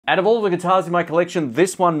Out of all the guitars in my collection,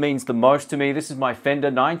 this one means the most to me. This is my Fender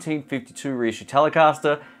 1952 Reissue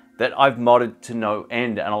Telecaster that I've modded to no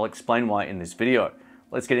end, and I'll explain why in this video.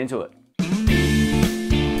 Let's get into it.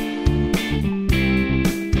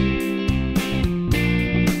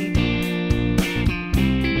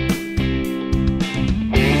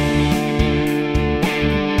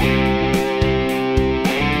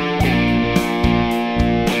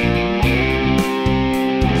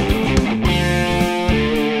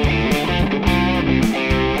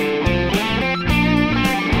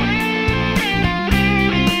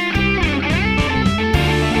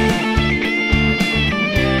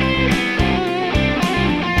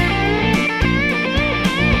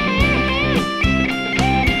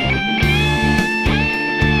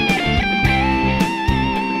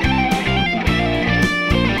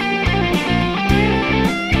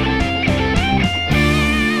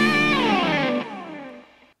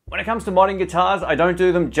 When it comes to modding guitars, I don't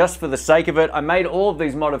do them just for the sake of it. I made all of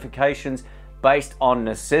these modifications based on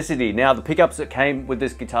necessity. Now, the pickups that came with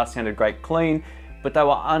this guitar sounded great clean, but they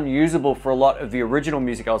were unusable for a lot of the original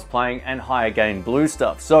music I was playing and higher gain blues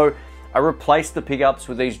stuff. So I replaced the pickups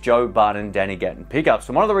with these Joe Barden Danny Gatton pickups.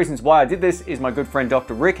 And one of the reasons why I did this is my good friend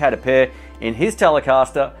Dr. Rick had a pair in his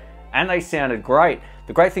Telecaster and they sounded great.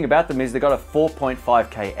 The great thing about them is they got a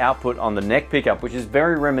 4.5K output on the neck pickup, which is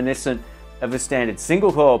very reminiscent of a standard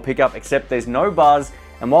single coil pickup, except there's no buzz,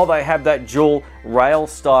 and while they have that dual rail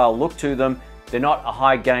style look to them, they're not a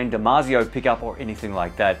high gain Damasio pickup or anything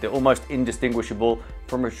like that. They're almost indistinguishable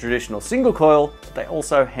from a traditional single coil, but they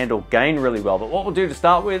also handle gain really well. But what we'll do to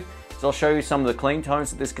start with is I'll show you some of the clean tones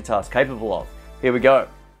that this guitar is capable of. Here we go.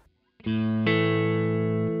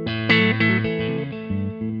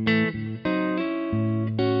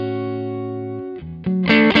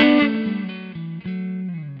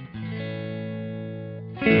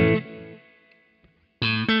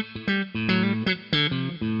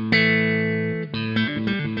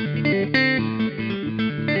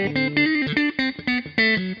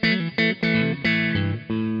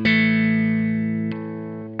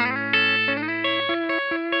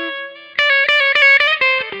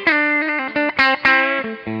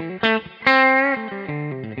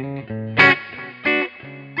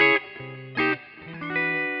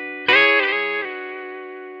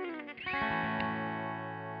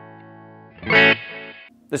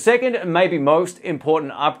 The second and maybe most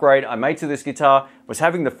important upgrade I made to this guitar was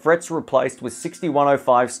having the frets replaced with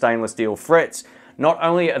 6105 stainless steel frets. Not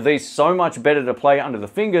only are these so much better to play under the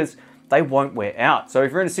fingers, they won't wear out. So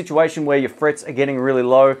if you're in a situation where your frets are getting really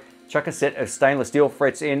low, chuck a set of stainless steel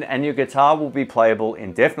frets in and your guitar will be playable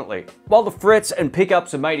indefinitely. While the frets and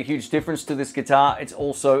pickups have made a huge difference to this guitar, it's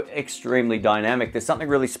also extremely dynamic. There's something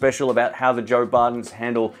really special about how the Joe Bardens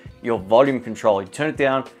handle your volume control. You turn it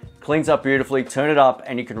down, cleans up beautifully, turn it up,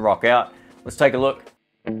 and you can rock out. Let's take a look.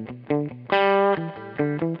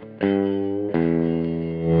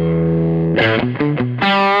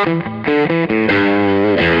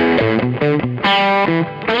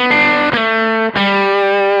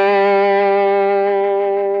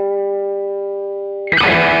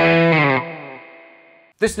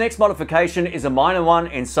 This next modification is a minor one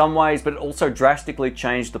in some ways, but it also drastically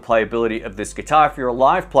changed the playability of this guitar. If you're a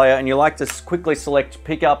live player and you like to quickly select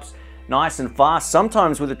pickups nice and fast,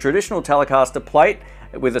 sometimes with a traditional Telecaster plate,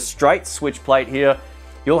 with a straight switch plate here,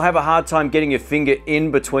 you'll have a hard time getting your finger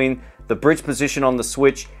in between the bridge position on the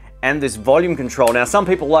switch and this volume control. Now, some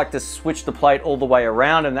people like to switch the plate all the way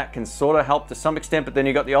around, and that can sort of help to some extent, but then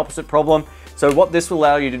you got the opposite problem. So what this will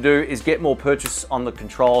allow you to do is get more purchase on the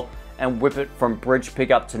control and whip it from bridge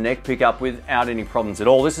pickup to neck pickup without any problems at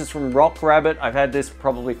all. This is from Rock Rabbit. I've had this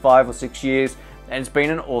probably 5 or 6 years, and it's been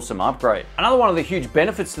an awesome upgrade. Another one of the huge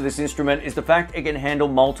benefits to this instrument is the fact it can handle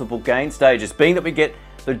multiple gain stages. Being that we get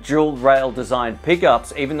the dual rail designed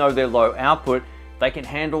pickups, even though they're low output, they can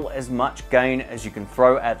handle as much gain as you can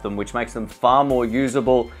throw at them, which makes them far more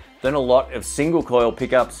usable than a lot of single coil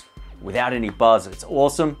pickups without any buzz. It's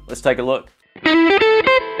awesome. Let's take a look.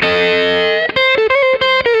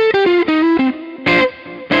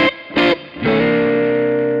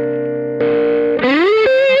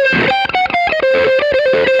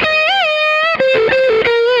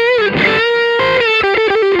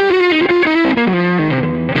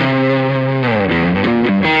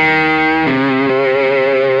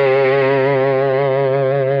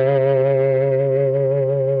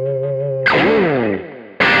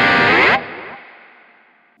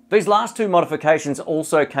 These last two modifications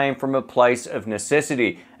also came from a place of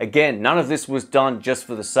necessity. Again, none of this was done just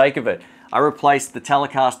for the sake of it. I replaced the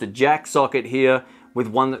Telecaster jack socket here with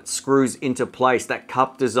one that screws into place. That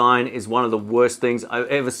cup design is one of the worst things I've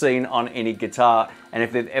ever seen on any guitar, and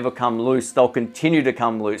if they've ever come loose, they'll continue to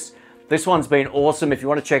come loose. This one's been awesome. If you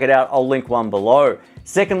want to check it out, I'll link one below.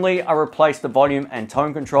 Secondly, I replaced the volume and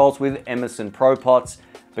tone controls with Emerson Pro Pots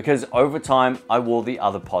because over time I wore the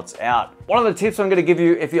other pots out. One of the tips I'm going to give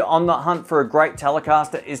you if you're on the hunt for a great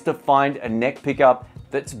Telecaster is to find a neck pickup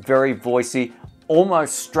that's very voicey,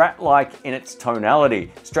 almost Strat-like in its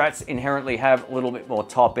tonality. Strats inherently have a little bit more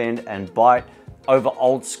top end and bite over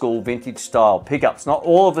old school vintage style pickups. Not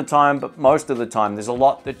all of the time, but most of the time. There's a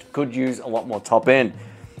lot that could use a lot more top end.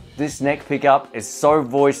 This neck pickup is so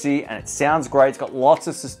voicey and it sounds great. It's got lots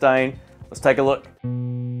of sustain. Let's take a look.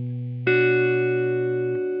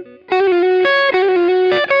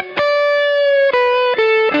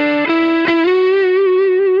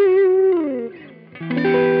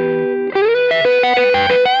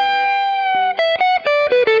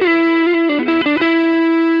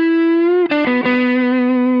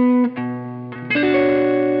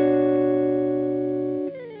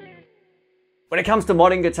 When it comes to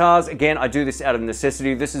modding guitars, again, I do this out of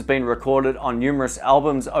necessity. This has been recorded on numerous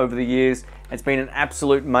albums over the years. It's been an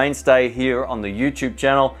absolute mainstay here on the YouTube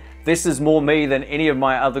channel. This is more me than any of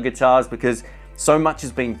my other guitars because so much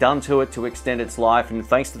has been done to it to extend its life, and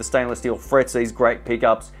thanks to the stainless steel frets, these great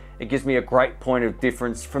pickups, it gives me a great point of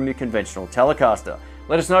difference from your conventional Telecaster.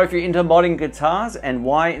 Let us know if you're into modding guitars and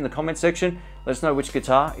why in the comment section. Let us know which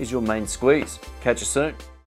guitar is your main squeeze. Catch you soon.